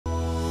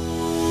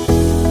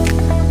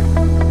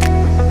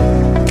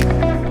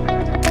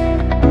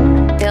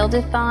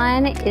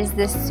Build-A-Thon is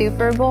the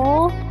Super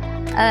Bowl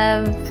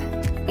of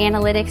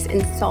analytics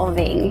and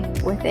solving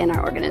within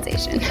our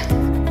organization.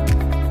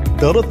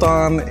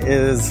 Build-A-Thon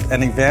is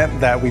an event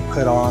that we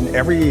put on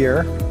every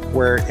year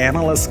where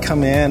analysts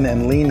come in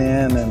and lean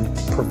in and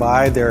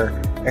provide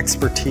their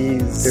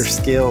expertise, their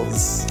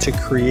skills to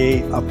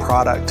create a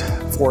product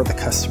for the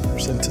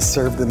customers and to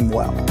serve them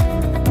well.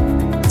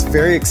 It's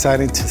very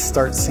exciting to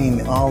start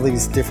seeing all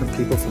these different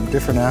people from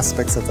different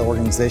aspects of the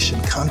organization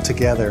come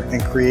together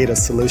and create a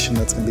solution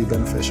that's going to be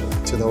beneficial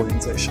to the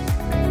organization.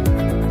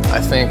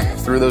 I think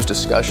through those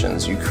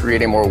discussions, you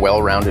create a more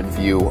well-rounded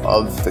view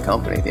of the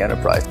company, the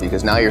enterprise,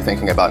 because now you're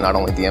thinking about not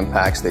only the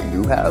impacts that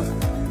you have,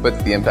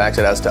 but the impacts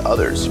it has to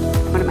others.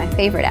 One of my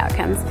favorite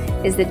outcomes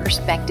is the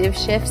perspective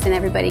shifts and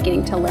everybody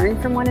getting to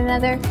learn from one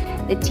another,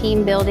 the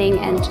team building,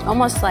 and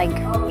almost like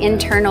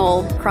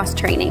internal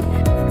cross-training.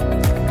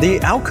 The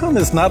outcome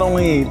is not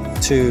only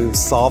to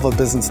solve a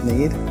business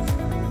need,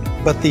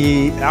 but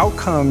the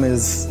outcome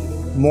is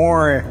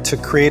more to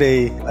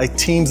create a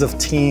teams of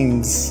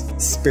teams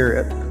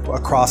spirit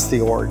across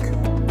the org.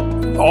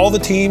 All the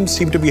teams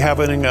seem to be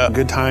having a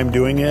good time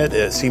doing it.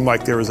 It seemed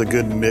like there was a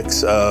good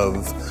mix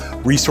of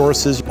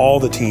resources.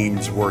 All the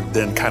teams were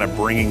then kind of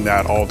bringing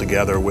that all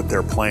together with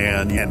their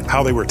plan and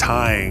how they were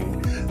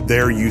tying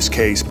their use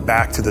case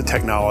back to the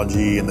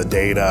technology and the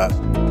data.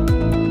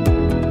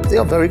 They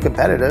are very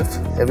competitive.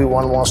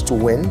 Everyone wants to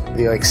win.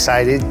 They are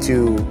excited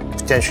to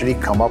potentially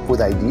come up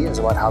with ideas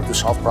about how to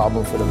solve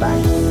problems for the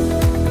bank.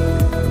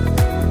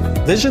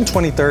 Vision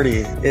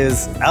 2030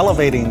 is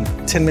elevating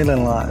 10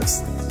 million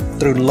lives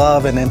through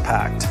love and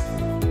impact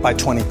by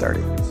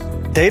 2030.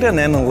 Data and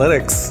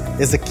analytics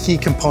is a key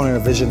component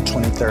of Vision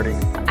 2030.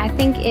 I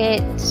think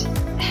it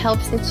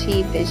helps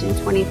achieve Vision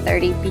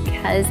 2030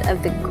 because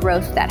of the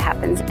growth that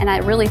happens. And I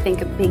really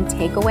think a big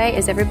takeaway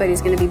is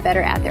everybody's going to be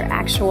better at their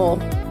actual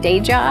day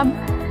job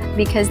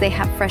because they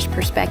have fresh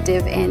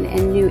perspective and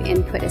new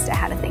input as to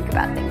how to think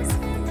about things.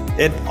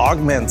 It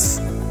augments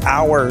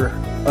our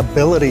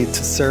ability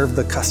to serve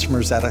the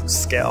customers at a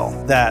scale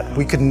that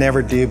we could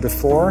never do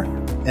before,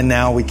 and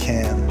now we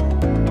can.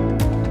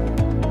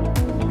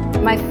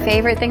 My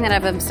favorite thing that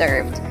I've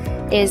observed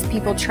is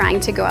people trying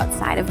to go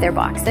outside of their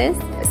boxes.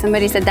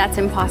 Somebody said that's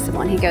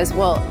impossible, and he goes,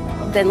 well,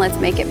 then let's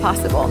make it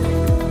possible.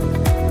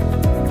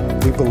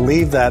 We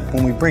believe that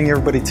when we bring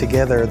everybody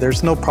together,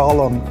 there's no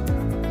problem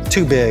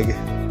too big,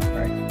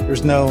 right?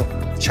 There's no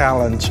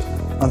challenge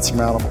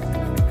unsurmountable.